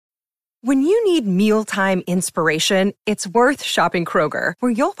When you need mealtime inspiration, it's worth shopping Kroger,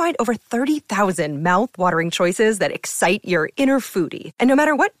 where you'll find over 30,000 mouth-watering choices that excite your inner foodie. And no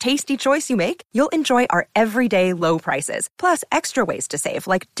matter what tasty choice you make, you'll enjoy our everyday low prices, plus extra ways to save,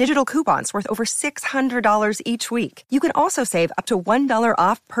 like digital coupons worth over $600 each week. You can also save up to $1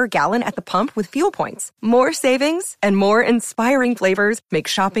 off per gallon at the pump with fuel points. More savings and more inspiring flavors make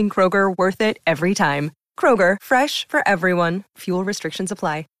shopping Kroger worth it every time. Kroger, fresh for everyone. Fuel restrictions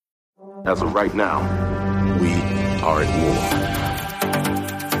apply. As of right now, we are at war.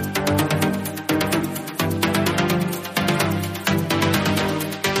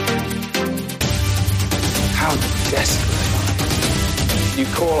 How desperate you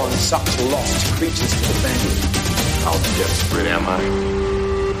call on such lost creatures to defend you. How desperate am I?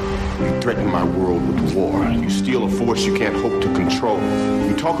 You threaten my world with war. You steal a force you can't hope to control.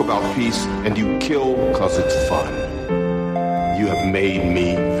 You talk about peace and you kill because it's fun. You have made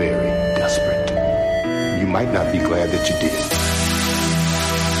me very desperate. You might not be glad that you did.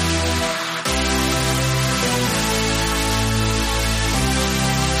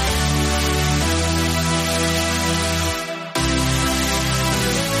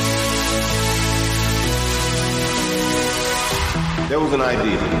 There was an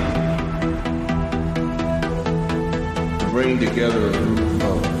idea to bring together a group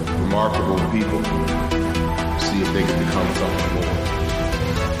of remarkable people, see if they could become something more.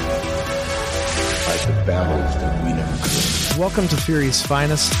 Like the battles that we never could. Welcome to Fury's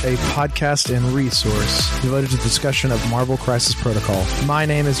Finest, a podcast and resource devoted to the discussion of Marvel Crisis Protocol. My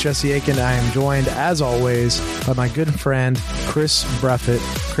name is Jesse Aiken. I am joined, as always, by my good friend, Chris Bruffett.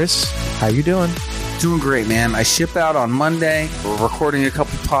 Chris, how you doing? Doing great, man. I ship out on Monday. We're recording a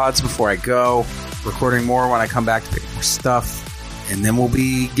couple pods before I go. Recording more when I come back to pick more stuff. And then we'll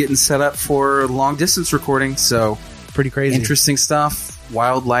be getting set up for long-distance recording. So, pretty crazy. Interesting stuff.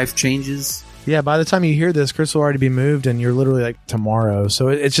 Wildlife changes. Yeah, by the time you hear this, Chris will already be moved, and you're literally like tomorrow. So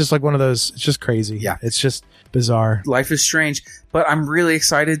it's just like one of those, it's just crazy. Yeah. It's just bizarre. Life is strange, but I'm really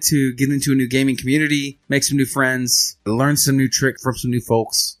excited to get into a new gaming community, make some new friends, learn some new tricks from some new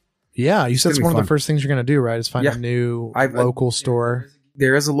folks. Yeah, you said it's one of the first things you're going to do, right? Is find a new local store.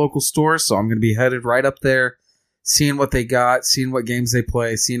 There is a local store, so I'm going to be headed right up there, seeing what they got, seeing what games they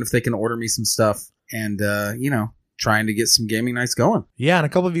play, seeing if they can order me some stuff, and, trying to get some gaming nights going. Yeah, and a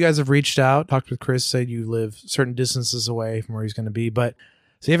couple of you guys have reached out, talked with Chris, said you live certain distances away from where he's going to be. But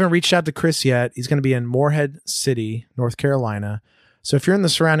so you haven't reached out to Chris yet. He's going to be in Morehead City, North Carolina. So if you're in the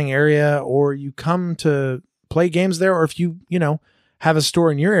surrounding area or you come to play games there, or if you have a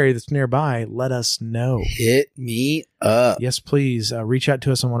store in your area that's nearby, let us know. Hit me up. Yes, please. Reach out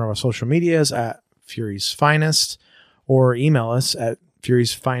to us on one of our social medias at Fury's Finest, or email us at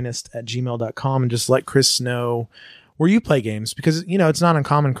furiesfinest@gmail.com and just let Chris know where you play games, because it's not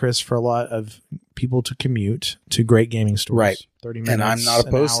uncommon, Chris, for a lot of people to commute to great gaming stores. Right. 30 minutes. And I'm not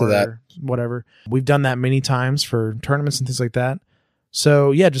opposed to that. Whatever. We've done that many times for tournaments and things like that. So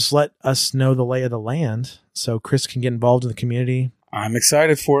yeah, just let us know the lay of the land so Chris can get involved in the community. I'm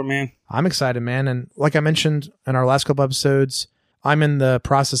excited for it, man. I'm excited, man. And like I mentioned in our last couple episodes, I'm in the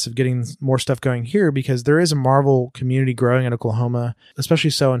process of getting more stuff going here because there is a Marvel community growing in Oklahoma, especially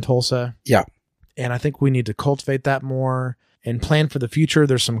so in Tulsa. Yeah. And I think we need to cultivate that more and plan for the future.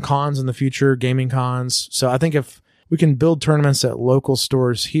 There's some cons in the future, gaming cons. So I think if we can build tournaments at local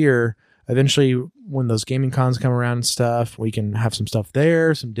stores here, eventually when those gaming cons come around and stuff, we can have some stuff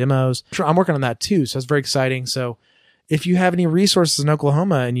there, some demos. I'm working on that too. So it's very exciting. So if you have any resources in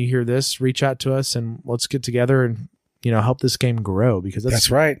Oklahoma and you hear this, reach out to us and let's get together and help this game grow, because that's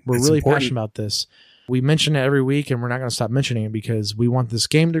right. We're really passionate about this. We mention it every week and we're not going to stop mentioning it because we want this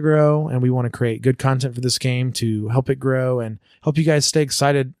game to grow and we want to create good content for this game to help it grow and help you guys stay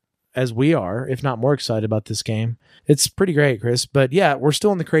excited as we are, if not more excited about this game. It's pretty great, Chris. But yeah, we're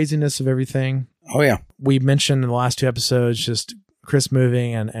still in the craziness of everything. Oh, yeah. We mentioned in the last two episodes just Chris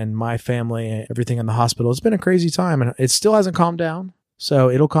moving and my family and everything in the hospital. It's been a crazy time and it still hasn't calmed down.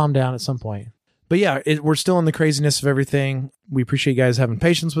 So it'll calm down at some point. But yeah, we're still in the craziness of everything. We appreciate you guys having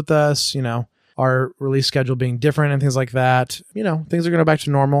patience with us, our release schedule being different and things like that. Things are going to go back to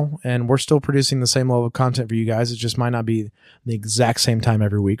normal and we're still producing the same level of content for you guys. It just might not be the exact same time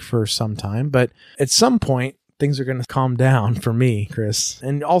every week for some time. But at some point, things are going to calm down for me, Chris.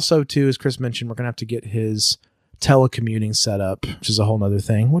 And also, too, as Chris mentioned, we're going to have to get his telecommuting set up, which is a whole nother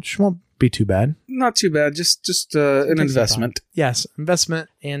thing, which won't be too bad. Not too bad. Just an investment. Yes, investment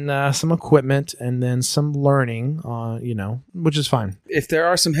in some equipment and then some learning, which is fine. If there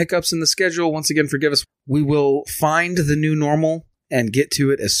are some hiccups in the schedule, once again, forgive us. We will find the new normal and get to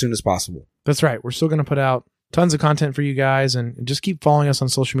it as soon as possible. That's right. We're still going to put out tons of content for you guys, and just keep following us on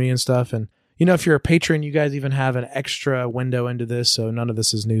social media and stuff. And, you know, if you're a patron, you guys even have an extra window into this, so none of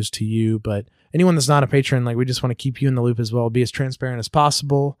this is news to you. But anyone that's not a patron, like, we just want to keep you in the loop as well, be as transparent as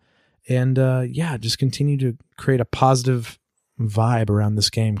possible. And just continue to create a positive vibe around this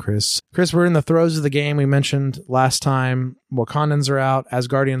game, Chris. Chris, we're in the throes of the game. We mentioned last time Wakandans are out,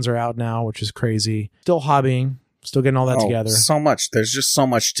 Asgardians are out now, which is crazy. Still hobbying, still getting all that together. So much. There's just so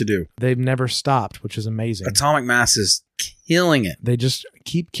much to do. They've never stopped, which is amazing. Atomic Mass is killing it. They just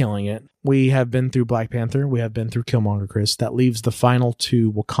keep killing it. We have been through Black Panther. We have been through Killmonger, Chris. That leaves the final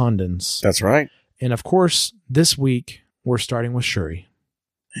 2 Wakandans. That's right. And of course, this week, we're starting with Shuri.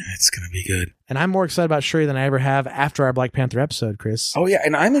 It's going to be good. And I'm more excited about Shuri than I ever have after our Black Panther episode, Chris. Oh, yeah.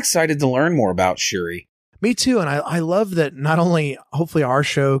 And I'm excited to learn more about Shuri. Me too. And I love that not only hopefully our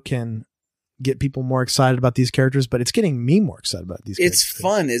show can get people more excited about these characters, but it's getting me more excited about these characters. It's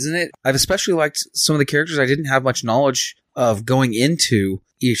fun, isn't it? I've especially liked some of the characters I didn't have much knowledge of going into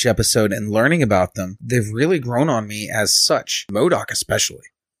each episode and learning about them. They've really grown on me as such. MODOK especially.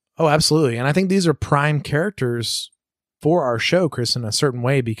 Oh, absolutely. And I think these are prime characters for our show, Chris, in a certain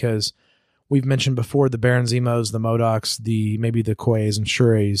way, because we've mentioned before the Baron Zemos, the MODOKs, maybe the Koyes and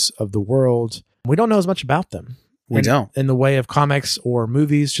Shuris of the world. We don't know as much about them. We don't. In the way of comics or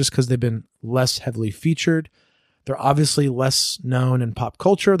movies, just because they've been less heavily featured. They're obviously less known in pop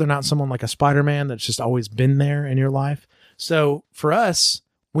culture. They're not someone like a Spider-Man that's just always been there in your life. So for us,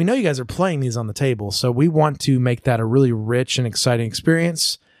 we know you guys are playing these on the table, so we want to make that a really rich and exciting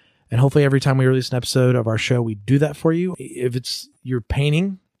experience. And hopefully every time we release an episode of our show, we do that for you. If it's you're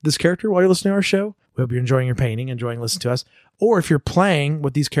painting this character while you're listening to our show, we hope you're enjoying your painting, enjoying listening to us. Or if you're playing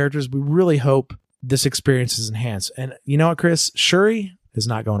with these characters, we really hope this experience is enhanced. And you know what, Chris? Shuri is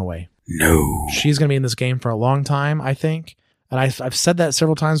not going away. No. She's going to be in this game for a long time, I think. And I've said that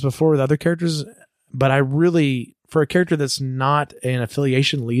several times before with other characters, but I really, for a character that's not an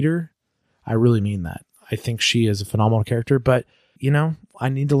affiliation leader, I really mean that. I think she is a phenomenal character, but, you know, I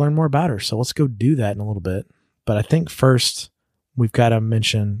need to learn more about her. So let's go do that in a little bit. But I think first, we've got to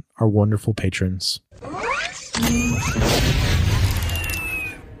mention our wonderful patrons.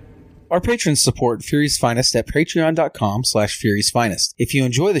 Our patrons support Fury's Finest at patreon.com/Fury's Finest. If you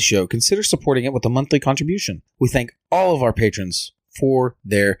enjoy the show, consider supporting it with a monthly contribution. We thank all of our patrons for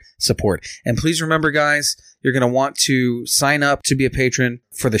their support. And please remember, guys, you're going to want to sign up to be a patron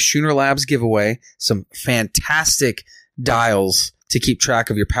for the Schooner Labs giveaway. Some fantastic dials to keep track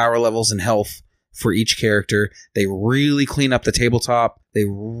of your power levels and health for each character. They really clean up the tabletop. They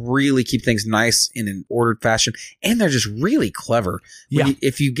really keep things nice in an ordered fashion. And they're just really clever.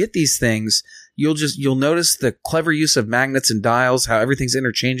 If you get these things, you'll notice the clever use of magnets and dials, how everything's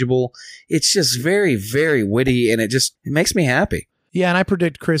interchangeable. It's just very, very witty, and it makes me happy. Yeah, and I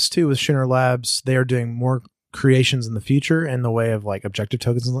predict, Chris, too, with Schooner Labs, they are doing more creations in the future in the way of like objective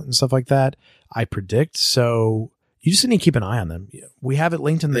tokens and stuff like that. I predict. So you just need to keep an eye on them. We have it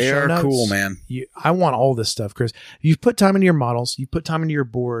linked in the show notes. They are cool, man. I want all this stuff, Chris. You've put time into your models. You've put time into your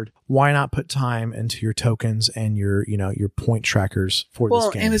board. Why not put time into your tokens and your point trackers for this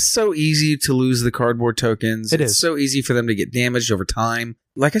game? And it's so easy to lose the cardboard tokens. It's so easy for them to get damaged over time.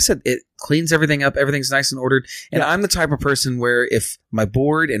 Like I said, it cleans everything up. Everything's nice and ordered. And I'm the type of person where if my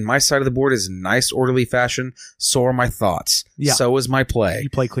board and my side of the board is in nice, orderly fashion, so are my thoughts. Yeah. So is my play. You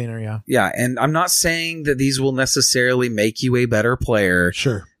play cleaner, yeah. Yeah, and I'm not saying that these will necessarily make you a better player.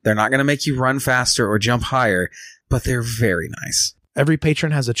 Sure. They're not going to make you run faster or jump higher, but they're very nice. Every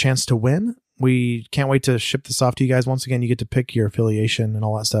patron has a chance to win. We can't wait to ship this off to you guys. Once again, you get to pick your affiliation and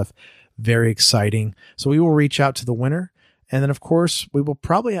all that stuff. Very exciting. So we will reach out to the winner. And then, of course, we will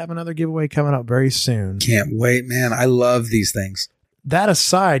probably have another giveaway coming up very soon. Can't wait, man. I love these things. That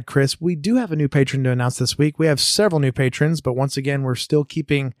aside, Chris, we do have a new patron to announce this week. We have several new patrons, but once again, we're still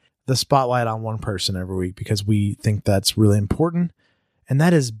keeping the spotlight on one person every week because we think that's really important. And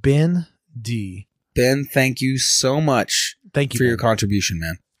that is Ben D. Ben, thank you so much for your contribution,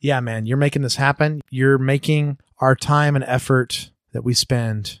 man. Yeah, man. You're making this happen. You're making our time and effort that we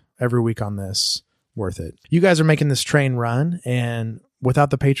spend every week on this worth it. You guys are making this train run, and without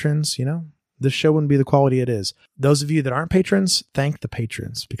the patrons, this show wouldn't be the quality it is. Those of you that aren't patrons, thank the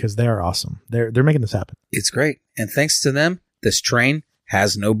patrons because they are awesome. They're making this happen. It's great. And thanks to them, this train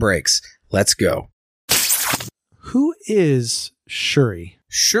has no brakes. Let's go. Who is Shuri?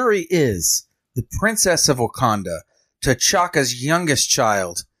 Shuri is the Princess of Wakanda, T'Chaka's youngest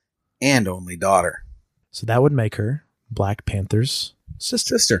child and only daughter. So that would make her Black Panther's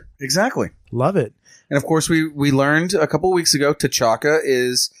sister. Exactly. Love it. And of course, we learned a couple weeks ago, T'Chaka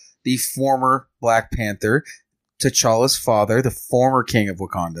is the former Black Panther, T'Challa's father, the former king of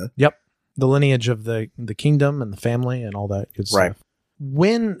Wakanda. Yep. the lineage of the kingdom and the family and all that good stuff. Right.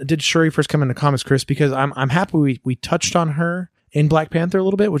 When did Shuri first come into comics, Chris? Because I'm happy we touched on her in Black Panther a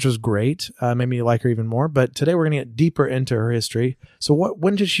little bit, which was great. Made me like her even more. But today we're going to get deeper into her history. So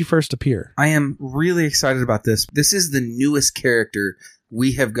when did she first appear? I am really excited about this. This is the newest character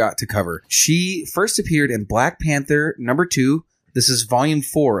we have got to cover. She first appeared in Black Panther #2. This is volume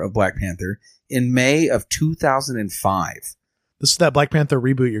 4 of Black Panther in May of 2005. This is that Black Panther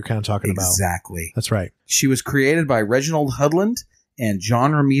reboot you're kind of talking about. Exactly. That's right. She was created by Reginald Hudlin and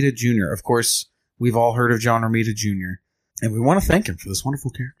John Romita Jr. Of course, we've all heard of John Romita Jr., and we want to thank him for this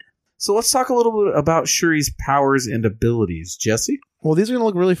wonderful character. So let's talk a little bit about Shuri's powers and abilities. Jesse? Well, these are going to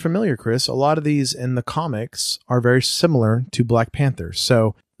look really familiar, Chris. A lot of these in the comics are very similar to Black Panther.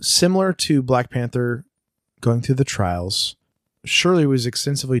 So similar to Black Panther going through the trials, Shuri was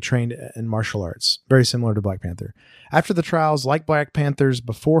extensively trained in martial arts, very similar to Black Panther. After the trials, like Black Panthers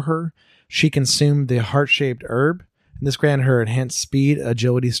before her, she consumed the heart-shaped herb, and this granted her enhanced speed,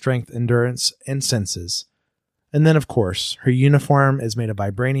 agility, strength, endurance, and senses. And then, of course, her uniform is made of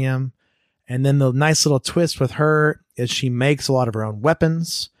vibranium. And then the nice little twist with her is she makes a lot of her own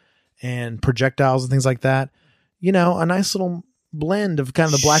weapons and projectiles and things like that. You know, a nice little blend of kind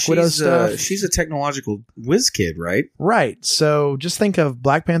of the Black Widow stuff. She's a technological whiz kid, right? Right. So just think of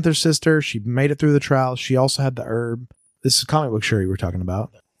Black Panther's sister. She made it through the trials. She also had the herb. This is comic book Shuri we're talking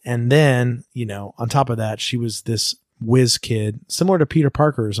about. And then, you know, on top of that, she was this whiz kid, similar to Peter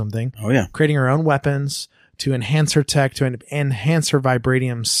Parker or something. Oh, yeah. Creating her own weapons to enhance her tech, to enhance her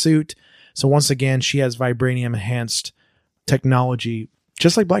vibranium suit. So once again, she has vibranium enhanced technology,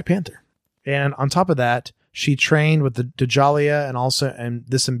 just like Black Panther. And on top of that, she trained with the Djalia and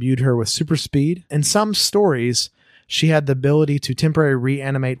this imbued her with super speed. In some stories, she had the ability to temporarily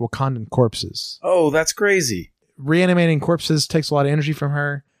reanimate Wakandan corpses. Oh, that's crazy. Reanimating corpses takes a lot of energy from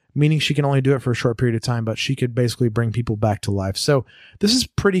her, meaning she can only do it for a short period of time, but she could basically bring people back to life. So this is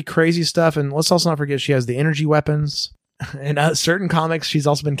pretty crazy stuff. And let's also not forget she has the energy weapons. In certain comics, she's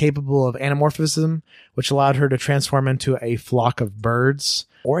also been capable of anamorphism, which allowed her to transform into a flock of birds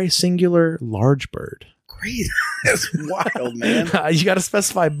or a singular large bird. Great. That's wild, man. You got to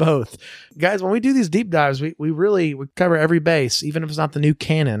specify both. Guys, when we do these deep dives, we cover every base, even if it's not the new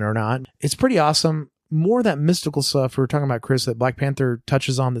canon or not. It's pretty awesome. More of that mystical stuff we were talking about, Chris, that Black Panther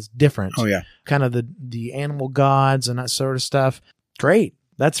touches on that's different. Oh, yeah. Kind of the animal gods and that sort of stuff. Great.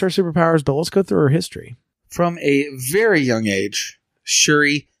 That's her superpowers, but let's go through her history. From a very young age,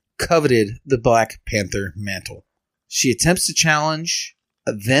 Shuri coveted the Black Panther mantle. She attempts to challenge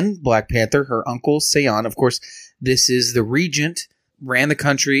then Black Panther, her uncle Sayon. Of course, this is the regent, ran the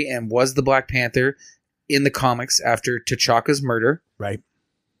country and was the Black Panther in the comics after T'Chaka's murder. Right.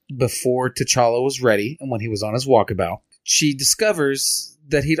 Before T'Challa was ready and when he was on his walkabout. She discovers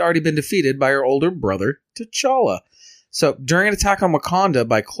that he'd already been defeated by her older brother, T'Challa. So during an attack on Wakanda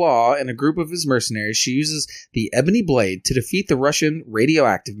by Klaw and a group of his mercenaries, she uses the Ebony Blade to defeat the Russian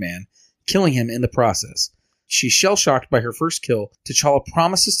radioactive man, killing him in the process. She's shell-shocked by her first kill. T'Challa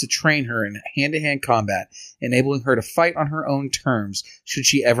promises to train her in hand-to-hand combat, enabling her to fight on her own terms should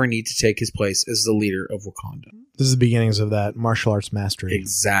she ever need to take his place as the leader of Wakanda. This is the beginnings of that martial arts mastery.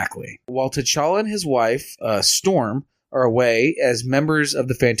 Exactly. While T'Challa and his wife, Storm, are away as members of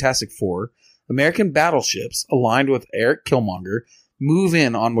the Fantastic Four, American battleships, aligned with Eric Killmonger, move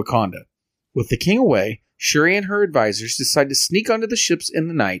in on Wakanda. With the king away, Shuri and her advisors decide to sneak onto the ships in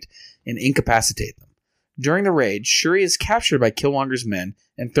the night and incapacitate them. During the raid, Shuri is captured by Killmonger's men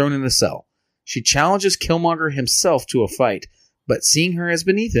and thrown in a cell. She challenges Killmonger himself to a fight, but seeing her as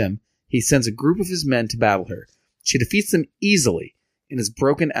beneath him, he sends a group of his men to battle her. She defeats them easily and is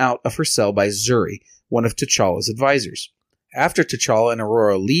broken out of her cell by Zuri, one of T'Challa's advisors. After T'Challa and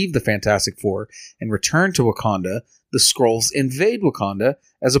Aurora leave the Fantastic Four and return to Wakanda, the Skrulls invade Wakanda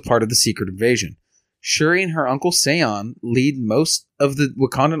as a part of the secret invasion. Shuri and her uncle Sayon lead most of the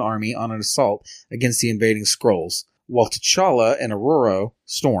Wakandan army on an assault against the invading Skrulls, while T'Challa and Aurora,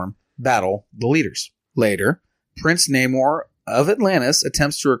 Storm, battle the leaders. Later, Prince Namor of Atlantis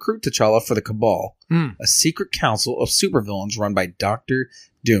attempts to recruit T'Challa for the Cabal, a secret council of supervillains run by Dr.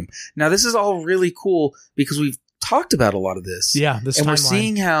 Doom. Now, this is all really cool because we've talked about a lot of this. Yeah, this and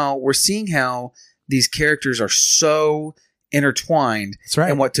timeline. we're seeing how these characters are so intertwined. That's right.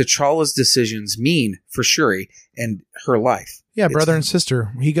 And what T'Challa's decisions mean for Shuri and her life. Yeah, brother and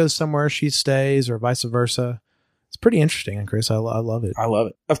sister. He goes somewhere, she stays, or vice versa. It's pretty interesting, Chris. I love it. I love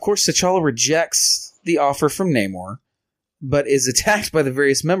it. Of course, T'Challa rejects the offer from Namor, but is attacked by the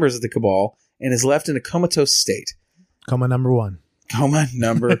various members of the Cabal and is left in a comatose state. Coma number one. Coma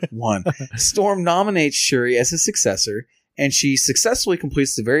number one. Storm nominates Shuri as his successor and she successfully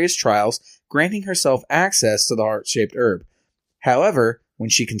completes the various trials, granting herself access to the heart-shaped herb. However, when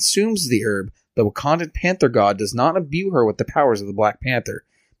she consumes the herb, the Wakandan Panther God does not imbue her with the powers of the Black Panther,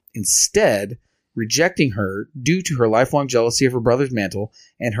 instead rejecting her due to her lifelong jealousy of her brother's mantle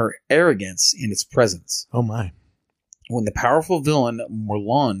and her arrogance in its presence. Oh my. When the powerful villain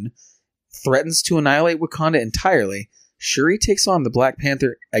Morlun threatens to annihilate Wakanda entirely, Shuri takes on the Black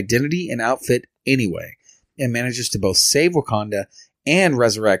Panther identity and outfit anyway, and manages to both save Wakanda and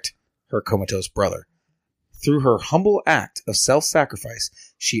resurrect her comatose brother. Through her humble act of self-sacrifice,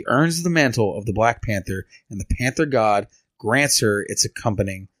 she earns the mantle of the Black Panther, and the Panther God grants her its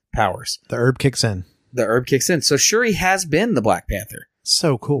accompanying powers. The herb kicks in. The herb kicks in. So Shuri has been the Black Panther.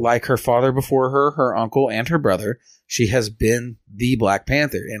 So cool. Like her father before her, her uncle, and her brother, she has been the Black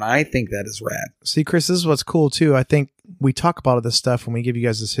Panther, and I think that is rad. See, Chris, this is what's cool, too. I think we talk about this stuff when we give you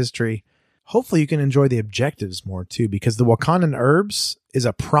guys this history. Hopefully you can enjoy the objectives more, too, because the Wakandan herbs is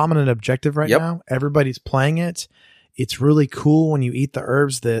a prominent objective right now. Everybody's playing it. It's really cool when you eat the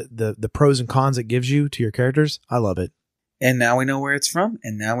herbs, the pros and cons it gives you to your characters. I love it. And now we know where it's from,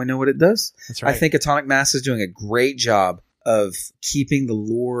 and now we know what it does. That's right. I think Atomic Mass is doing a great job of keeping the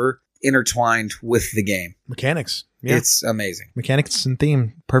lore intertwined with the game. Mechanics. Yeah. It's amazing. Mechanics and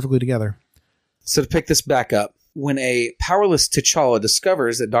theme perfectly together. So to pick this back up, when a powerless T'Challa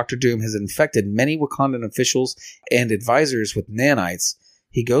discovers that Dr. Doom has infected many Wakandan officials and advisors with nanites,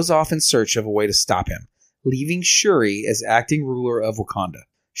 he goes off in search of a way to stop him, leaving Shuri as acting ruler of Wakanda.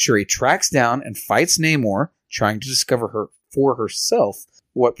 Shuri tracks down and fights Namor, trying to discover her for herself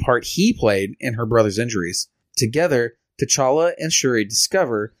what part he played in her brother's injuries. Together, T'Challa and Shuri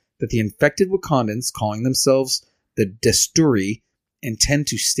discover that the infected Wakandans, calling themselves the Desturi, intend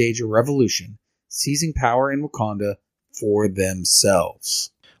to stage a revolution, seizing power in Wakanda for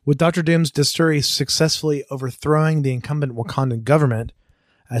themselves. With Dr. Doom's Desturi successfully overthrowing the incumbent Wakandan government,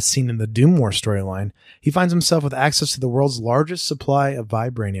 as seen in the Doom War storyline, he finds himself with access to the world's largest supply of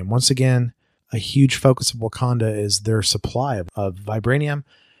vibranium. Once again, a huge focus of Wakanda is their supply of vibranium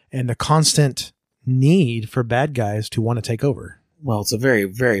and the constant need for bad guys to want to take over. Well, it's a very,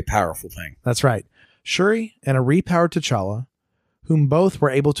 very powerful thing. That's right. Shuri and a repowered T'Challa, whom both were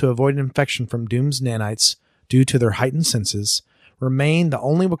able to avoid an infection from Doom's nanites due to their heightened senses, remain the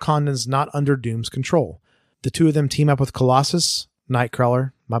only Wakandans not under Doom's control. The two of them team up with Colossus,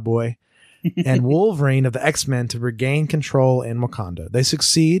 Nightcrawler, my boy, and Wolverine of the X-Men to regain control in Wakanda. They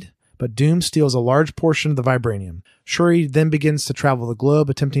succeed, but Doom steals a large portion of the vibranium. Shuri then begins to travel the globe,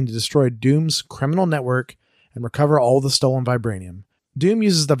 attempting to destroy Doom's criminal network and recover all the stolen vibranium. Doom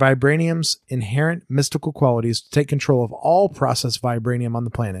uses the vibranium's inherent mystical qualities to take control of all processed vibranium on the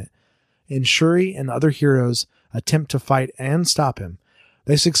planet, and Shuri and other heroes attempt to fight and stop him.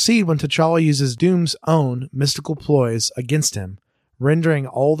 They succeed when T'Challa uses Doom's own mystical ploys against him, rendering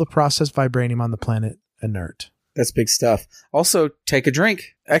all the processed vibranium on the planet inert. That's big stuff. Also, take a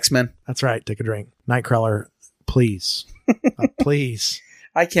drink. X-Men. That's right. Take a drink. Nightcrawler, please. Please.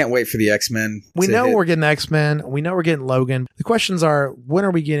 I can't wait for the X-Men. We know we're getting the X-Men. We know we're getting Logan. The questions are, when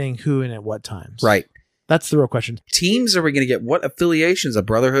are we getting who and at what times? Right. That's the real question. Teams, are we going to get what affiliations? A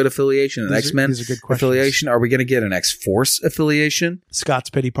Brotherhood affiliation? An X-Men affiliation? Are we going to get an X-Force affiliation? Scott's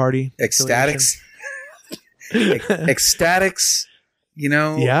Pity Party. Ecstatics. Ecstatics. You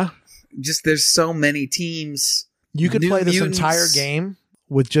know? Yeah. Just there's so many teams. You could play this entire game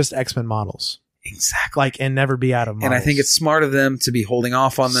with just X-Men models. Exactly. And never be out of models. And I think it's smart of them to be holding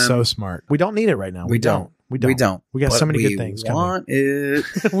off on them. So smart. We don't need it right now. We don't. We got so many good things coming.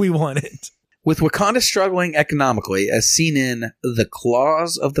 We want it. With Wakanda struggling economically, as seen in The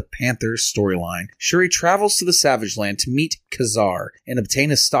Claws of the Panther storyline, Shuri travels to the Savage Land to meet Khazar and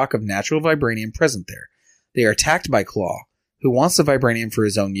obtain a stock of natural vibranium present there. They are attacked by Claw, who wants the vibranium for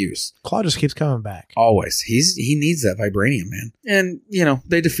his own use. Claw just keeps coming back. Always. He needs that vibranium, man. And,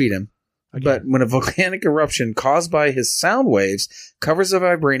 they defeat him. Again. But when a volcanic eruption caused by his sound waves covers the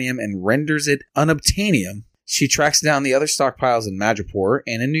vibranium and renders it unobtainium, she tracks down the other stockpiles in Madripoor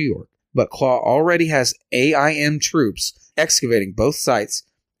and in New York. But Claw already has AIM troops excavating both sites,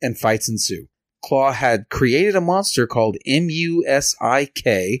 and fights ensue. Claw had created a monster called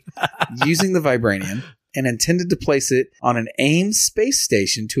MUSIK using the vibranium and intended to place it on an AIM space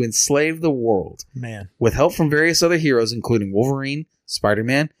station to enslave the world. Man. With help from various other heroes, including Wolverine,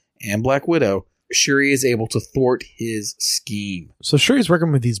 Spider-Man, and Black Widow, Shuri is able to thwart his scheme. So Shuri's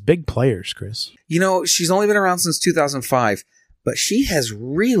working with these big players, Chris. She's only been around since 2005, but she has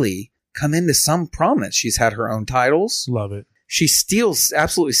really come into some prominence. She's had her own titles. Love it. She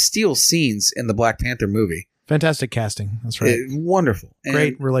absolutely steals scenes in the Black Panther movie. Fantastic casting. That's right. Wonderful.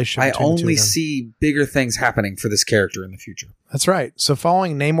 Great And relationship. I between the two only of them. see bigger things happening for this character in the future. That's right. So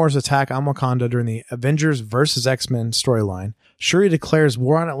following Namor's attack on Wakanda during the Avengers vs. X-Men storyline, Shuri declares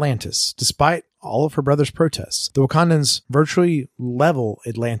war on Atlantis, despite all of her brother's protests. The Wakandans virtually level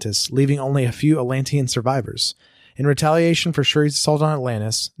Atlantis, leaving only a few Atlantean survivors. In retaliation for Shuri's assault on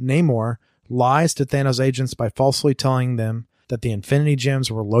Atlantis, Namor lies to Thanos' agents by falsely telling them that the Infinity Gems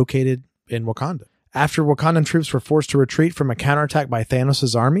were located in Wakanda. After Wakandan troops were forced to retreat from a counterattack by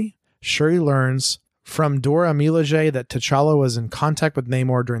Thanos' army, Shuri learns from Dora Milaje that T'Challa was in contact with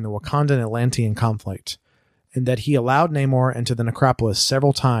Namor during the Wakandan Atlantean conflict, and that he allowed Namor into the necropolis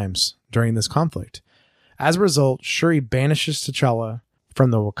several times during this conflict. As a result, Shuri banishes T'Challa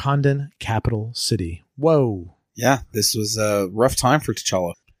from the Wakandan capital city. Whoa. Yeah, this was a rough time for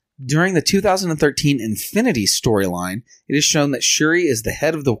T'Challa. During the 2013 Infinity storyline, it is shown that Shuri is the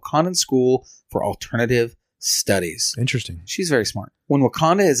head of the Wakandan School for Alternative Studies. Interesting. She's very smart. When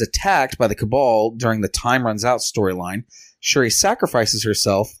Wakanda is attacked by the Cabal during the Time Runs Out storyline, Shuri sacrifices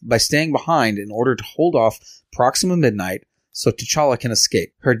herself by staying behind in order to hold off Proxima Midnight so T'Challa can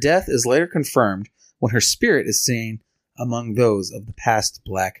escape. Her death is later confirmed when her spirit is seen among those of the past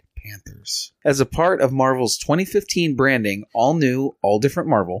Black Panthers. As a part of Marvel's 2015 branding, All New, All Different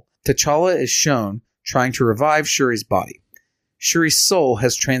Marvel, T'Challa is shown trying to revive Shuri's body. Shuri's soul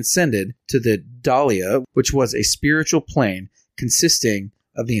has transcended to the Dahlia, which was a spiritual plane consisting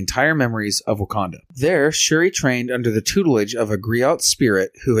of the entire memories of Wakanda. There, Shuri trained under the tutelage of a griot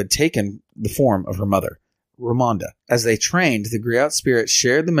spirit who had taken the form of her mother, Ramonda. As they trained, the griot spirit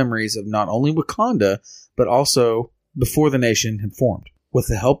shared the memories of not only Wakanda, but also before the nation had formed. With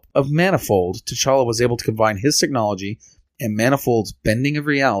the help of Manifold, T'Challa was able to combine his technology and Manifold's bending of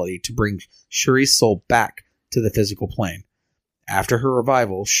reality to bring Shuri's soul back to the physical plane. After her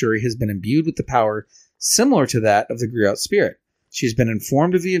revival, Shuri has been imbued with the power similar to that of the griot spirit. She's been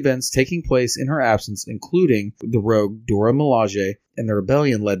informed of the events taking place in her absence, including the rogue Dora Milaje and the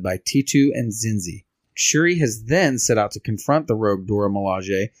rebellion led by Titu and Zinzi. Shuri has then set out to confront the rogue Dora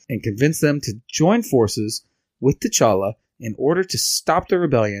Milaje and convince them to join forces with T'Challa in order to stop the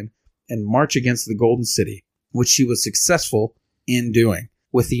rebellion and march against the Golden City, which she was successful in doing.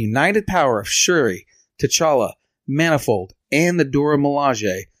 With the united power of Shuri, T'Challa, Manifold, and the Dora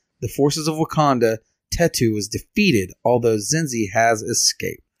Milaje, the forces of Wakanda, Tetu was defeated, although Zinzi has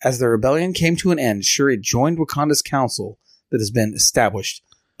escaped. As the rebellion came to an end, Shuri joined Wakanda's council that has been established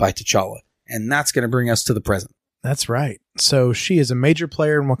by T'Challa. And that's going to bring us to the present. That's right. So she is a major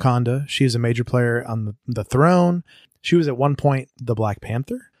player in Wakanda. She is a major player on the throne. She was at one point the Black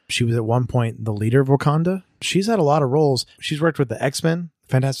Panther. She was at one point the leader of Wakanda. She's had a lot of roles. She's worked with the X-Men,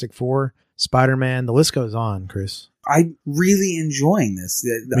 Fantastic Four, Spider-Man. The list goes on, Chris. I'm really enjoying this.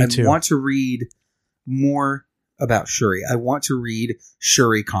 Me too. I want to read more about Shuri. I want to read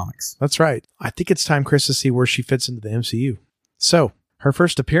Shuri comics. That's right. I think it's time, Chris, to see where she fits into the MCU. So her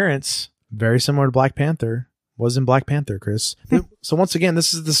first appearance, very similar to Black Panther, was in Black Panther, Chris. So once again,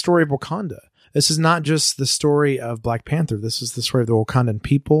 this is the story of Wakanda. This is not just the story of Black Panther. This is the story of the Wakandan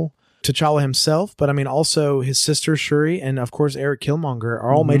people, T'Challa himself, but I mean also his sister Shuri and of course Eric Killmonger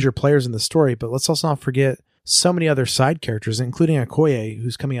are all major players in the story. But let's also not forget so many other side characters, including Okoye,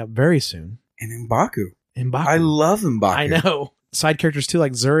 who's coming up very soon. And M'Baku. M'Baku. I love M'Baku. I know. Side characters too,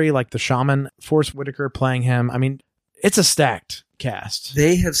 like Zuri, like the shaman, Forrest Whitaker playing him. I mean, it's a stacked cast.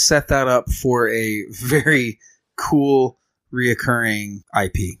 They have set that up for a very cool reoccurring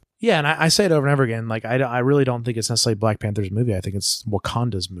IP. Yeah, and I say it over and over again. Like, I really don't think it's necessarily Black Panther's movie. I think it's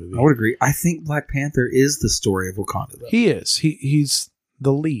Wakanda's movie. I would agree. I think Black Panther is the story of Wakanda, though. He is. He's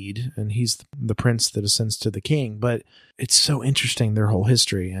the lead, and he's the prince that ascends to the king. But it's so interesting, their whole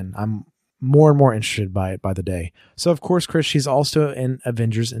history, and I'm more and more interested by it by the day. So, of course, Chris, she's also in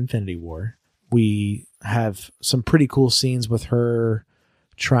Avengers Infinity War. We have some pretty cool scenes with her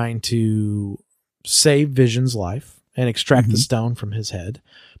trying to save Vision's life and extract the stone from his head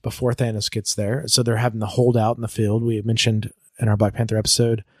before Thanos gets there. So they're having the holdout in the field. We mentioned in our Black Panther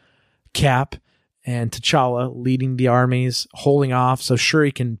episode, Cap and T'Challa leading the armies, holding off so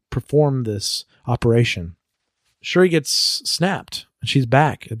Shuri can perform this operation. Shuri gets snapped, and she's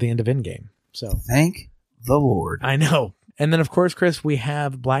back at the end of Endgame. So Thank the Lord. I know. And then, of course, Chris, we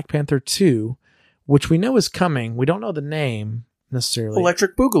have Black Panther 2, which we know is coming. We don't know the name necessarily.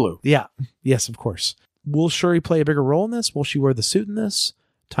 Electric Boogaloo. Yeah. Yes, of course. Will Shuri play a bigger role in this? Will she wear the suit in this?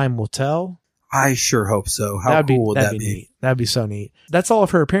 Time will tell. I sure hope so. How cool would that be? Neat. That'd be so neat. That's all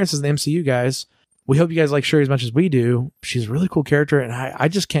of her appearances in the MCU, guys. We hope you guys like Shuri as much as we do. She's a really cool character, and I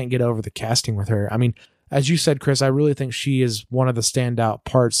just can't get over the casting with her. I mean, as you said, Chris, I really think she is one of the standout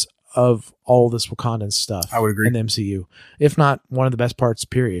parts of all this Wakandan stuff. I would agree. In the MCU, if not one of the best parts,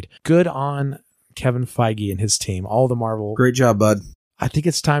 period. Good on Kevin Feige and his team, all the Marvel. Great job, bud. I think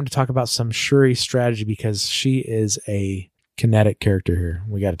it's time to talk about some Shuri strategy because she is a kinetic character here.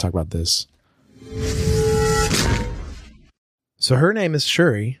 We got to talk about this. So her name is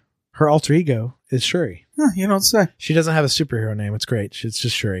Shuri. Her alter ego is Shuri. You don't say. She doesn't have a superhero name. It's great. It's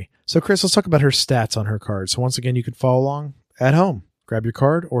just Shuri. So Chris, let's talk about her stats on her card. So once again, you can follow along at home. Grab your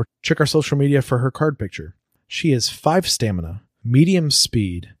card or check our social media for her card picture. She is 5 stamina, medium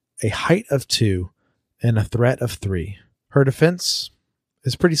speed, a height of 2, and a threat of 3. Her defense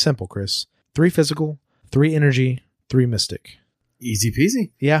is pretty simple, Chris. 3 physical, 3 energy, 3 mystic. Easy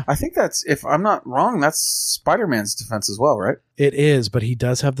peasy. Yeah. I think that's, if I'm not wrong, that's Spider-Man's defense as well, right? It is, but he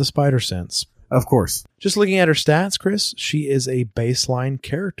does have the spider sense. Of course. Just looking at her stats, Chris, she is a baseline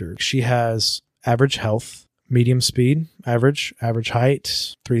character. She has average health, medium speed, average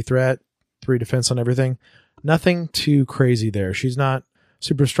height, 3 threat, 3 defense on everything. Nothing too crazy there. She's not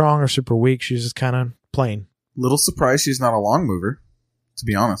super strong or super weak. She's just kind of plain. Little surprised she's not a long mover, to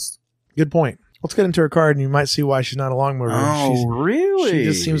be honest. Good point. Let's get into her card and you might see why she's not a long mover. Oh, really? She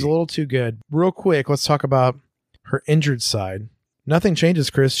just seems a little too good. Real quick, let's talk about her injured side. Nothing changes,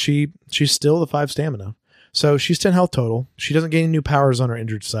 Chris. She's still the 5 stamina. So she's 10 health total. She doesn't gain new powers on her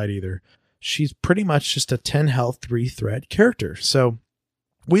injured side either. She's pretty much just a 10 health, 3 threat character. So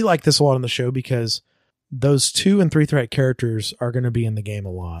we like this a lot on the show because those 2 and 3 threat characters are going to be in the game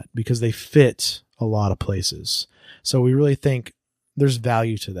a lot because they fit a lot of places. So we really think there's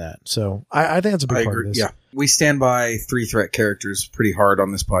value to that. So I think that's a big part of this. Yeah. We stand by 3 threat characters pretty hard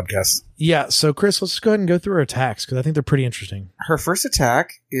on this podcast. Yeah. So Chris, let's go ahead and go through her attacks because I think they're pretty interesting. Her first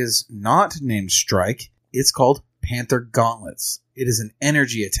attack is not named Strike. It's called Panther Gauntlets. It is an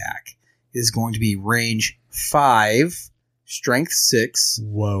energy attack. It is going to be range 5, strength 6,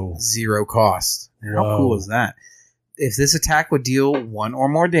 Whoa. 0 cost. How Whoa. cool is that? If this attack would deal 1 or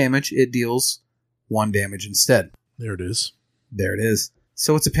more damage, it deals 1 damage instead. There it is. There it is.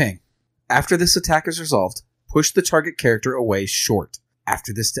 So it's a ping. After this attack is resolved, push the target character away short.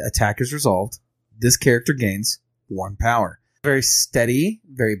 After this attack is resolved, this character gains 1 power. Very steady,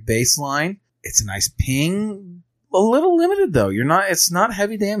 very baseline. It's a nice ping. A little limited though. It's not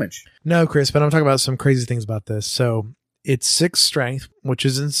heavy damage. No, Chris, but I'm talking about some crazy things about this. So it's 6 strength, which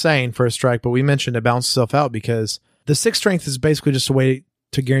is insane for a strike, but we mentioned it balances itself out because the 6 strength is basically just a way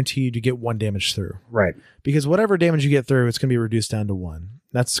to guarantee you to get 1 damage through. Right. Because whatever damage you get through, it's going to be reduced down to 1.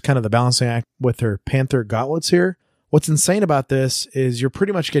 That's kind of the balancing act with her Panther Gauntlets here. What's insane about this is you're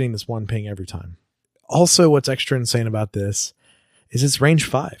pretty much getting this 1 ping every time. Also, what's extra insane about this is it's range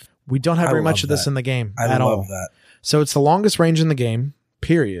 5. We don't have very much of this in the game at all. I love that. So it's the longest range in the game,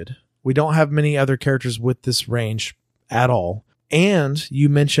 period. We don't have many other characters with this range at all. And you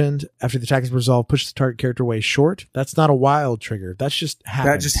mentioned after the attack is resolved, push the target character away short. That's not a wild trigger. That just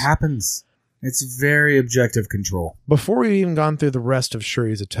happens. That just happens. It's very objective control. Before we've even gone through the rest of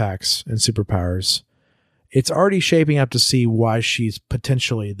Shuri's attacks and superpowers, it's already shaping up to see why she's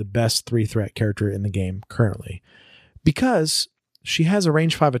potentially the best 3 threat character in the game currently. Because she has a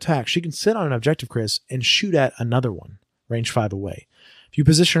range 5 attack. She can sit on an objective, Chris, and shoot at another one, range 5 away. If you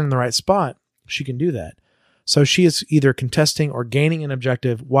position her in the right spot, she can do that. So she is either contesting or gaining an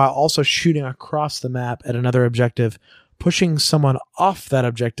objective while also shooting across the map at another objective, pushing someone off that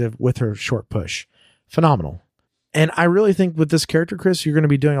objective with her short push. Phenomenal. And I really think with this character, Chris, you're going to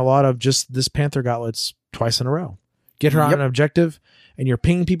be doing a lot of just this Panther Gauntlets twice in a row. Get her on an objective, and you're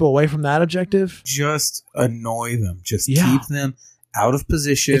pinging people away from that objective. Just annoy them. Just keep them out of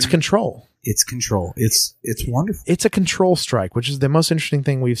position. It's control. It's control. It's wonderful. It's a control strike, which is the most interesting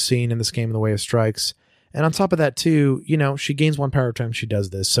thing we've seen in this game in the way of strikes. And on top of that, too, she gains 1 power every time she does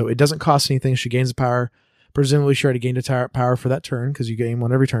this. So it doesn't cost anything. She gains the power. Presumably, she already gained a power for that turn because you gain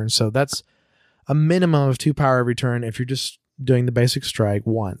 1 every turn. So that's a minimum of 2 power every turn if you're just doing the basic strike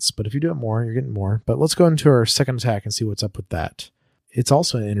once. But if you do it more, you're getting more. But let's go into our second attack and see what's up with that. It's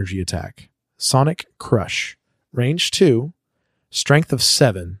also an energy attack. Sonic Crush. Range 2. Strength of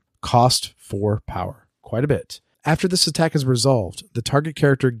 7. Cost 4 power. Quite a bit. After this attack is resolved, the target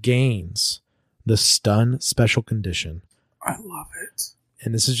character gains the stun special condition. I love it.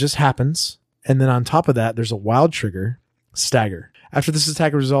 And this just happens. And then on top of that, there's a wild trigger, Stagger. After this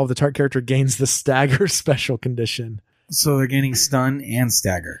attack is resolved, the target character gains the Stagger special condition. So they're gaining stun and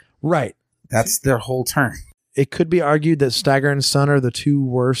stagger. Right. That's their whole turn. It could be argued that Stagger and Stun are the 2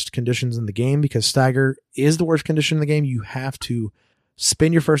 worst conditions in the game because Stagger is the worst condition in the game. You have to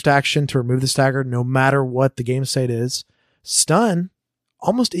spin your first action to remove the Stagger no matter what the game state is. Stun,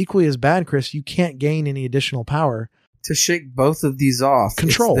 almost equally as bad, Chris. You can't gain any additional power. to shake both of these off.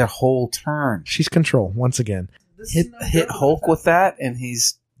 Control. It's their whole turn. She's control once again. Hit Hulk with that, and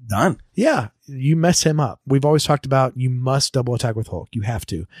he's done. Yeah, you mess him up. We've always talked about you must double attack with Hulk. You have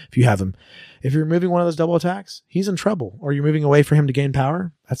to if you have him. If you're removing one of those double attacks, he's in trouble. Or you're moving away for him to gain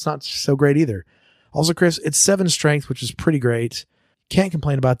power. That's not so great either. Also, Chris, it's 7 strength, which is pretty great. Can't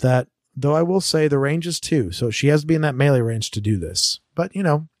complain about that. Though I will say the range is 2, so she has to be in that melee range to do this. But,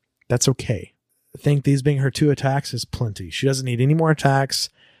 that's okay. I think these being her 2 attacks is plenty. She doesn't need any more attacks.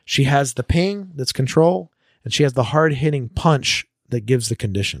 She has the ping that's control, and she has the hard-hitting punch that gives the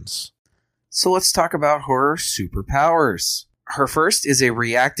conditions. So let's talk about her superpowers. Her first is a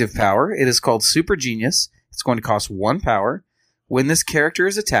reactive power. It is called Super Genius. It's going to cost 1 power. When this character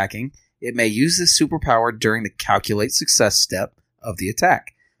is attacking, it may use this superpower during the calculate success step of the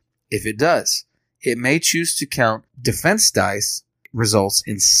attack. If it does, it may choose to count defense dice results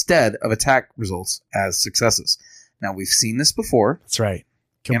instead of attack results as successes. Now, we've seen this before. That's right.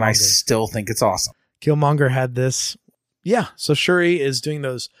 And I still think it's awesome. Killmonger had this. Yeah, so Shuri is doing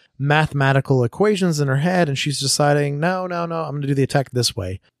those mathematical equations in her head, and she's deciding, no, I'm going to do the attack this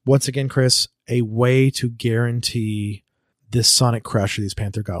way. Once again, Chris, a way to guarantee this Sonic Crush or these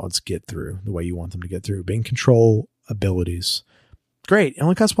Panther Gauntlets get through the way you want them to get through. Being control abilities. Great. It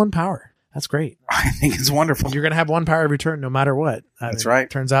only costs 1 power. That's great. I think it's wonderful. You're going to have 1 power every turn no matter what. That's right.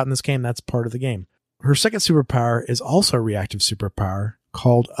 Turns out in this game, that's part of the game. Her second superpower is also a reactive superpower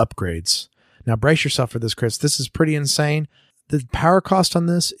called Upgrades. Now, brace yourself for this, Chris. This is pretty insane. The power cost on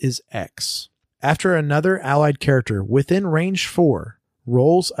this is X. After another allied character within range 4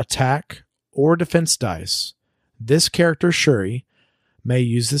 rolls attack or defense dice, this character, Shuri, may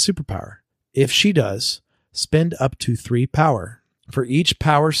use the superpower. If she does, spend up to 3 power. For each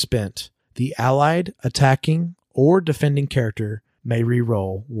power spent, the allied, attacking, or defending character may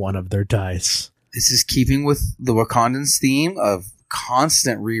re-roll one of their dice. This is keeping with the Wakandans' theme of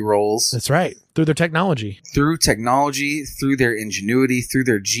constant re-rolls. That's right. Through their technology. Through technology, through their ingenuity, through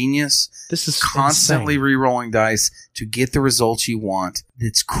their genius. This is constantly insane. re-rolling dice to get the results you want.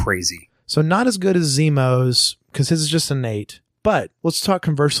 It's crazy. So not as good as Zemo's, because his is just innate. But let's talk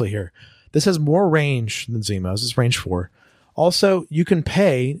conversely here. This has more range than Zemo's. It's range 4. Also, you can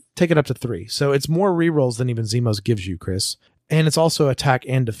take it up to 3. So it's more rerolls than even Zemo's gives you, Chris. And it's also attack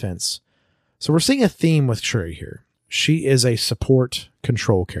and defense. So we're seeing a theme with Shuri here. She is a support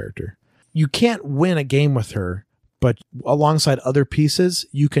control character. You can't win a game with her, but alongside other pieces,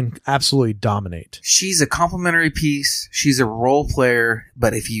 you can absolutely dominate. She's a complementary piece. She's a role player,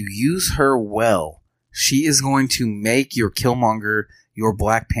 but if you use her well, she is going to make your Killmonger, your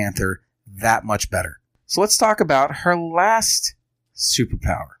Black Panther, that much better. So let's talk about her last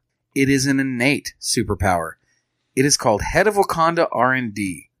superpower. It is an innate superpower. It is called Head of Wakanda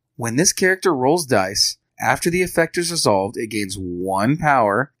R&D. When this character rolls dice, after the effect is resolved, it gains 1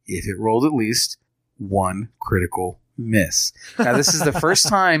 power if it rolled at least 1 critical miss. Now, this is the first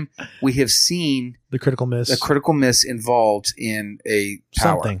time we have seen the critical miss involved in a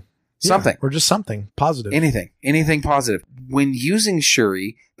power. Something. Or just something positive. Anything positive. When using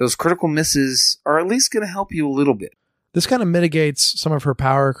Shuri, those critical misses are at least going to help you a little bit. This kind of mitigates some of her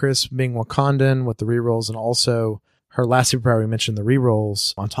power, Chris, being Wakandan with the rerolls, and also her last superpower we mentioned, the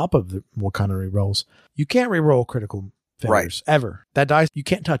rerolls on top of the Wakandan rerolls. You can't reroll critical failures ever. That dice, you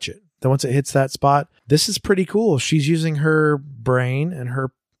can't touch it. Then once it hits that spot, this is pretty cool. She's using her brain and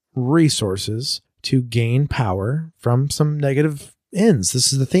her resources to gain power from some negative ends.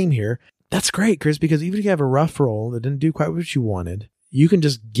 This is the theme here. That's great, Chris, because even if you have a rough roll that didn't do quite what you wanted, you can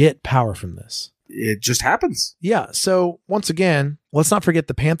just get power from this. It just happens. Yeah. So once again, let's not forget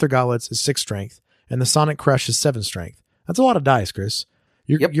the Panther Gauntlets is 6 strength and the Sonic Crush is 7 strength. That's a lot of dice, Chris.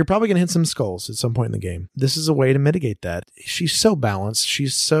 You're probably going to hit some skulls at some point in the game. This is a way to mitigate that. She's so balanced.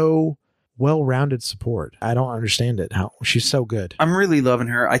 She's so well-rounded support. I don't understand it. How she's so good. I'm really loving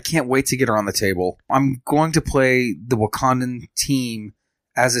her. I can't wait to get her on the table. I'm going to play the Wakandan team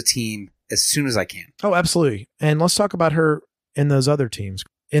as a team as soon as I can. Oh, absolutely. And let's talk about her in those other teams.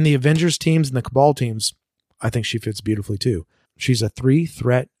 In the Avengers teams and the Cabal teams, I think she fits beautifully too. She's a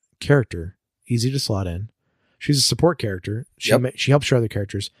 3-threat character, easy to slot in. She's a support character. She helps your other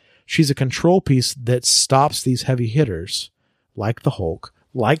characters. She's a control piece that stops these heavy hitters like the Hulk,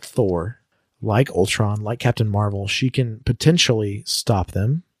 like Thor, like Ultron, like Captain Marvel. She can potentially stop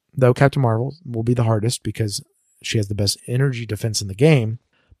them, though Captain Marvel will be the hardest because she has the best energy defense in the game.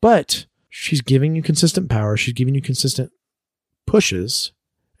 But she's giving you consistent power. She's giving you consistent pushes,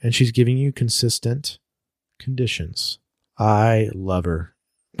 and she's giving you consistent conditions. I love her.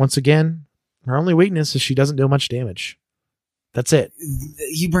 Once again, her only weakness is she doesn't do much damage. That's it.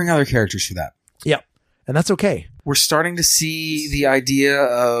 You bring other characters for that. Yep. And that's okay. We're starting to see the idea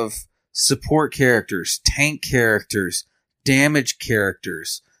of support characters, tank characters, damage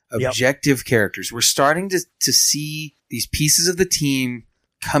characters, objective characters. We're starting to see these pieces of the team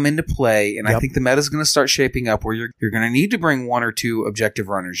come into play, and I think the meta is going to start shaping up where you're going to need to bring 1 or 2 objective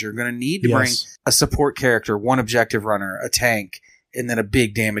runners. You're going to need to bring a support character, 1 objective runner, a tank, and then a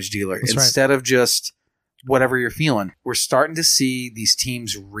big damage dealer instead of just whatever you're feeling. We're starting to see these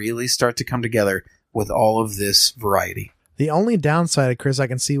teams really start to come together with all of this variety. The only downside, Chris, I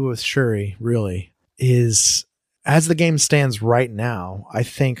can see with Shuri really is as the game stands right now, I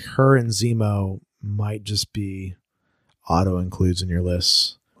think her and Zemo might just be auto includes in your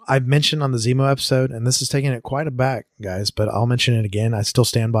lists. I've mentioned on the Zemo episode, and this is taking it quite aback, guys, but I'll mention it again. I still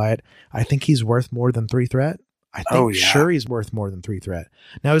stand by it. I think he's worth more than 3 threat. I think Shuri's worth more than 3 threat.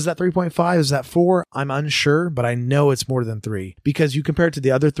 Now, is that 3.5? Is that 4? I'm unsure, but I know it's more than 3 because you compare it to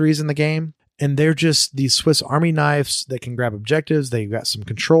the other 3s in the game, and they're just these Swiss Army knives that can grab objectives. They've got some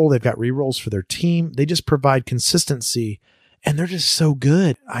control. They've got rerolls for their team. They just provide consistency, and they're just so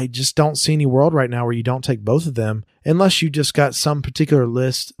good. I just don't see any world right now where you don't take both of them unless you just got some particular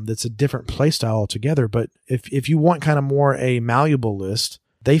list that's a different playstyle altogether. But if you want kind of more a malleable list,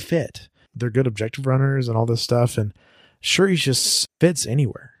 they fit. They're good objective runners and all this stuff. And Shuri just fits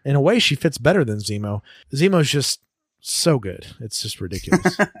anywhere. In a way, she fits better than Zemo. Zemo's just so good. It's just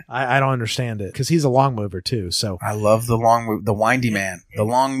ridiculous. I don't understand it because he's a long mover too. So I love the long move, the windy man, the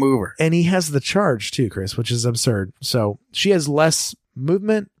long mover. And he has the charge too, Chris, which is absurd. So she has less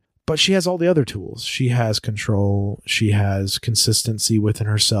movement, but she has all the other tools. She has control. She has consistency within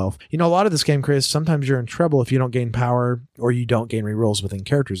herself. You know, a lot of this game, Chris, sometimes you're in trouble if you don't gain power or you don't gain rerolls within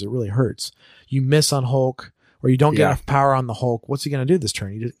characters. It really hurts. You miss on Hulk or you don't get enough power on the Hulk. What's he going to do this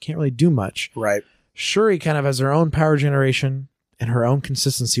turn? He can't really do much. Right. Shuri kind of has her own power generation and her own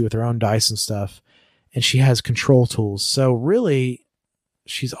consistency with her own dice and stuff. And she has control tools. So really,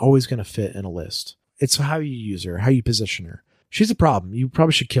 she's always going to fit in a list. It's how you use her, how you position her. She's a problem. You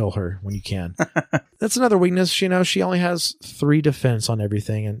probably should kill her when you can. That's another weakness. You know, she only has 3 defense on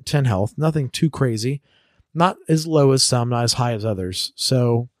everything and 10 health. Nothing too crazy. Not as low as some, not as high as others.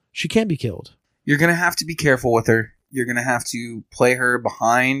 So she can be killed. You're going to have to be careful with her. You're going to have to play her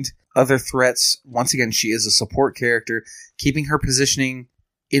behind other threats. Once again, she is a support character. Keeping her positioning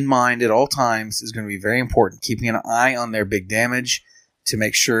in mind at all times is going to be very important. Keeping an eye on their big damage to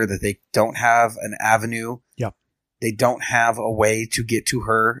make sure that they don't have an avenue. Yep. They don't have a way to get to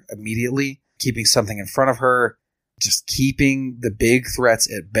her immediately. Keeping something in front of her. Just keeping the big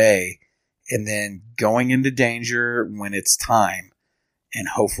threats at bay. And then going into danger when it's time. And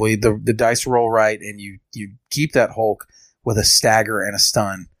hopefully the dice roll right and you keep that Hulk with a stagger and a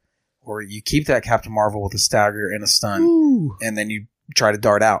stun. Or you keep that Captain Marvel with a stagger and a stun. Ooh. And then you try to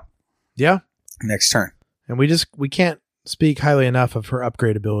dart out. Yeah. Next turn. And we can't speak highly enough of her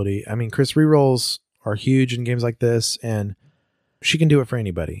upgrade ability. I mean, Chris, rerolls are huge in games like this, and she can do it for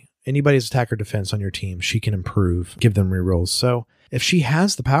anybody. Anybody's attack or defense on your team, she can improve, give them rerolls. So if she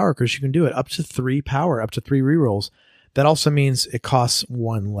has the power, Chris, you can do it up to 3 power, up to 3 rerolls. That also means it costs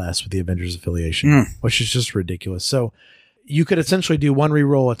 1 less with the Avengers affiliation, which is just ridiculous. So you could essentially do 1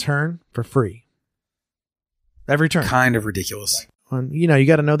 reroll a turn for free. Every turn. Kind of ridiculous. You know, you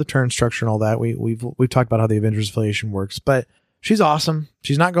got to know the turn structure and all that. We've talked about how the Avengers affiliation works, but she's awesome.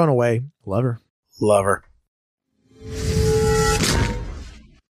 She's not going away. Love her. Love her.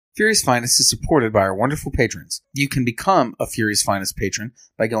 Fury's Finest is supported by our wonderful patrons. You can become a Fury's Finest patron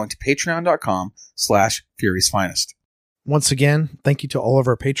by going to patreon.com/Fury's Finest. Once again, thank you to all of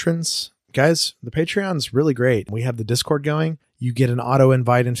our patrons. Guys, the Patreon is really great. We have the Discord going. You get an auto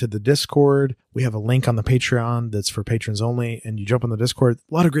invite into the Discord. We have a link on the Patreon that's for patrons only, and you jump on the Discord.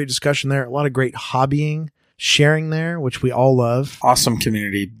 A lot of great discussion there. A lot of great hobbying, sharing there, which we all love. Awesome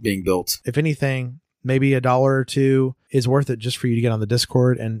community being built. If anything, maybe $1 or $2 is worth it just for you to get on the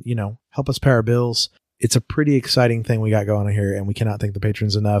Discord and, you know, help us pay our bills. It's a pretty exciting thing we got going on here, and we cannot thank the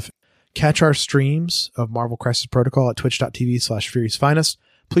patrons enough. Catch our streams of Marvel Crisis Protocol at twitch.tv/Fury's Finest.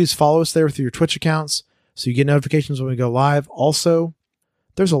 Please follow us there with your Twitch accounts so you get notifications when we go live. Also,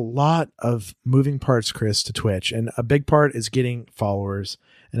 there's a lot of moving parts, Chris, to Twitch, and a big part is getting followers,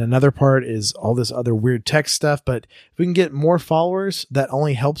 and another part is all this other weird tech stuff. But if we can get more followers, that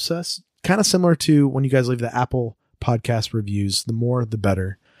only helps us. Kind of similar to when you guys leave the Apple podcast reviews. The more, the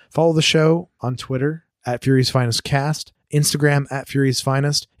better. Follow the show on Twitter at Fury's Finest Cast, Instagram at Fury's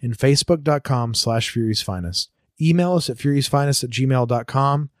Finest, and Facebook.com/Fury's Finest. Email us at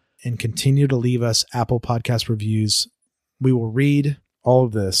furiousfinest@gmail.com and continue to leave us Apple podcast reviews. We will read all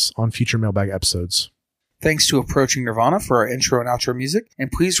of this on future mailbag episodes. Thanks to Approaching Nirvana for our intro and outro music.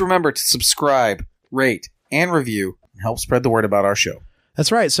 And please remember to subscribe, rate, and review and help spread the word about our show.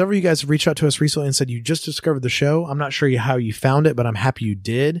 That's right. Several of you guys have reached out to us recently and said you just discovered the show. I'm not sure how you found it, but I'm happy you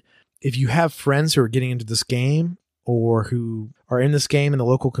did. If you have friends who are getting into this game or who are in this game in the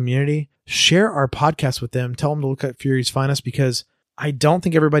local community, share our podcast with them. Tell them to look at Fury's Finest, because I don't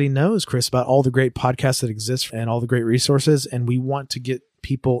think everybody knows, Chris, about all the great podcasts that exist and all the great resources. And we want to get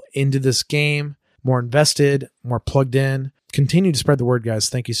people into this game, more invested, more plugged in. Continue to spread the word, guys.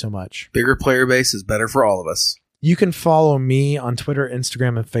 Thank you so much. Bigger player base is better for all of us. You can follow me on Twitter,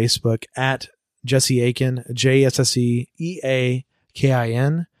 Instagram, and Facebook at Jesse Aiken, JSSEEAKIN.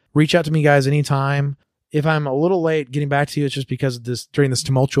 Reach out to me, guys, anytime. If I'm a little late getting back to you, it's just because of this during this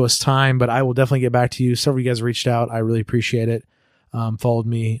tumultuous time, but I will definitely get back to you. Several of you guys reached out. I really appreciate it. Followed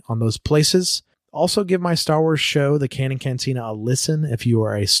me on those places. Also, give my Star Wars show, The Canon Cantina, a listen if you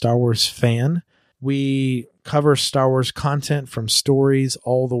are a Star Wars fan. We cover Star Wars content from stories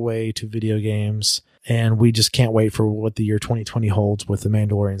all the way to video games, and we just can't wait for what the year 2020 holds with The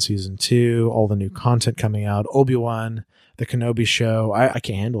Mandalorian Season 2, all the new content coming out, Obi-Wan, The Kenobi Show. I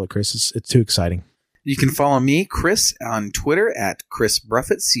can't handle it, Chris. It's too exciting. You can follow me, Chris, on Twitter at Chris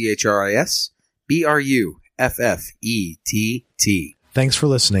Bruffett, ChrisBruffett. Thanks for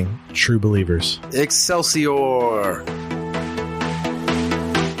listening, true believers. Excelsior!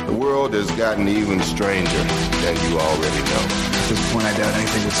 The world has gotten even stranger than you already know. At this point, I doubt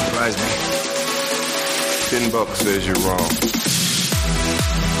anything would surprise me. $10 says you're wrong.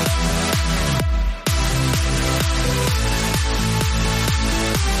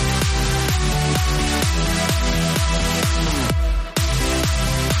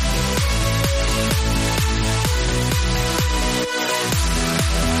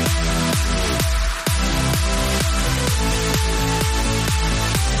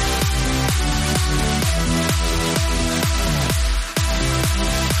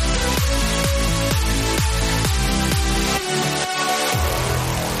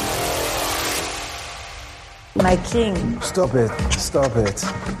 My king. Stop it. Stop it.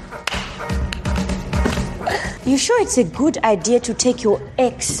 You sure it's a good idea to take your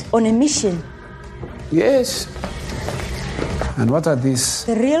ex on a mission? Yes. And what are these?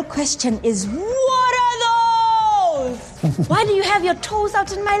 The real question is, what are those? Why do you have your toes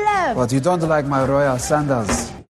out in my lap? But you don't like my royal sandals.